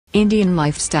Indian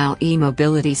lifestyle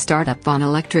e-mobility startup VAAN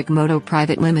Electric Moto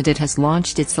Private Limited has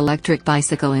launched its electric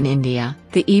bicycle in India.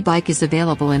 The e-bike is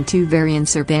available in two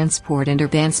variants, Urbansport and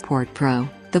Urbansport Pro.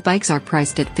 The bikes are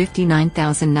priced at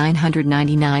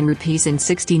 59,999 rupees and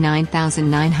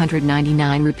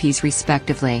 69,999 rupees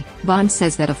respectively. VAAN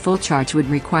says that a full charge would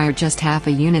require just half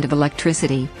a unit of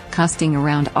electricity, costing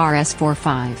around Rs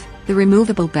 45. The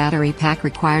removable battery pack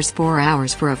requires 4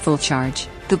 hours for a full charge.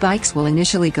 The bikes will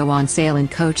initially go on sale in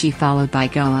Kochi, followed by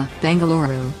Goa,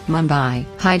 Bengaluru, Mumbai,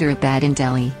 Hyderabad and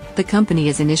Delhi. The company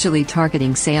is initially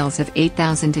targeting sales of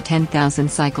 8,000 to 10,000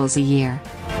 cycles a year.